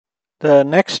The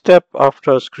next step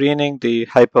after screening the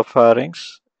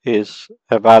hypopharynx is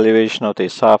evaluation of the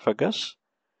esophagus.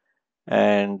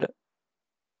 And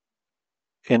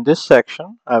in this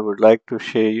section, I would like to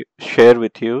share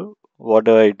with you what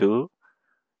do I do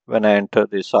when I enter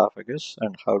the esophagus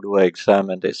and how do I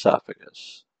examine the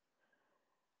esophagus.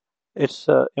 It's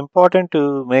important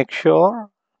to make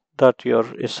sure that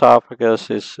your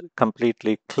esophagus is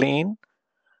completely clean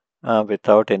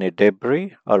without any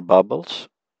debris or bubbles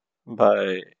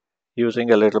by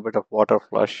using a little bit of water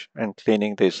flush and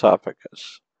cleaning the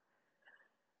esophagus.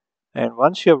 And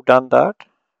once you have done that,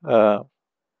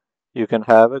 you can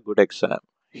have a good exam.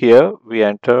 Here we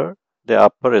enter the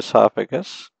upper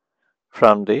esophagus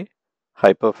from the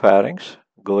hypopharynx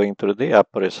going through the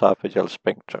upper esophageal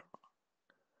sphincter.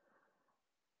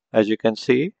 As you can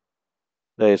see,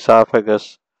 the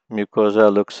esophagus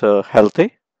mucosa looks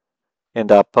healthy. In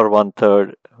the upper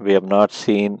 1/3, we have not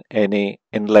seen any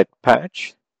inlet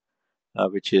patch,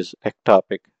 which is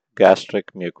ectopic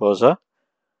gastric mucosa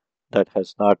that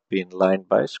has not been lined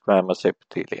by squamous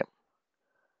epithelium.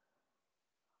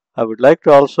 I would like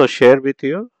to also share with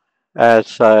you,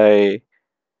 as I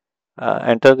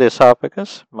enter the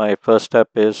esophagus, my first step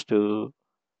is to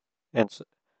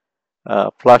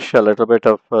flush a little bit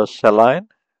of saline,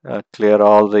 clear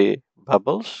all the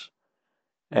bubbles,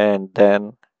 and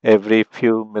then every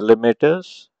few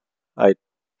millimeters I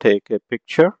take a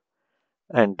picture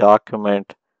and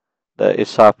document the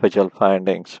esophageal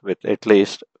findings with at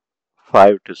least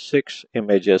 5 to 6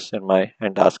 images in my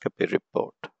endoscopy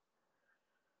report.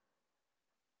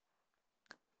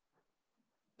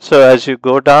 So as you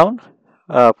go down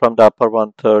from the upper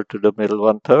 1/3 to the middle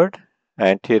 1/3,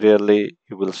 anteriorly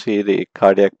you will see the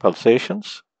cardiac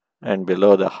pulsations, and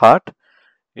below the heart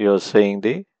you are seeing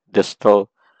the distal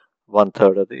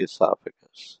 1/3 of the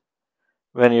esophagus.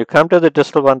 When you come to the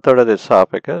distal 1/3 of the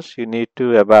esophagus, you need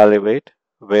to evaluate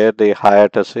where the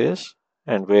hiatus is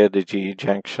and where the GE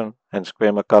junction and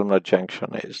squamocolumnar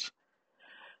junction is.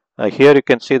 Here you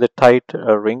can see the tight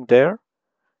ring there,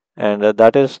 and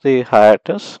that is the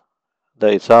hiatus.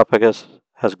 The esophagus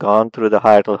has gone through the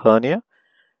hiatal hernia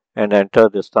and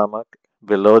entered the stomach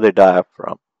below the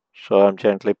diaphragm. So I'm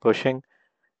gently pushing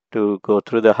to go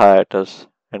through the hiatus,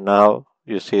 and now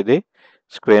you see the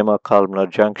squamocolumnar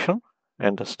junction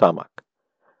and the stomach.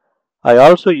 I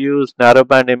also use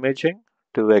narrowband imaging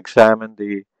to examine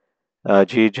the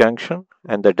G junction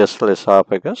and the distal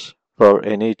esophagus for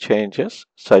any changes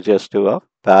suggestive of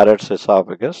Barrett's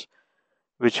esophagus,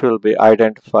 which will be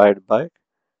identified by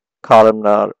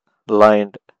columnar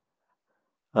lined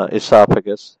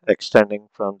esophagus extending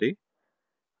from the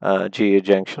GE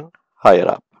junction higher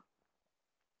up.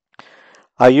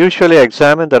 I usually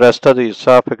examine the rest of the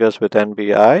esophagus with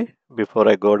NBI before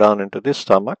I go down into the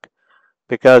stomach,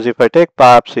 because if I take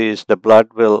biopsies, the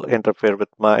blood will interfere with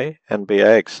my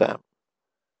NBI exam.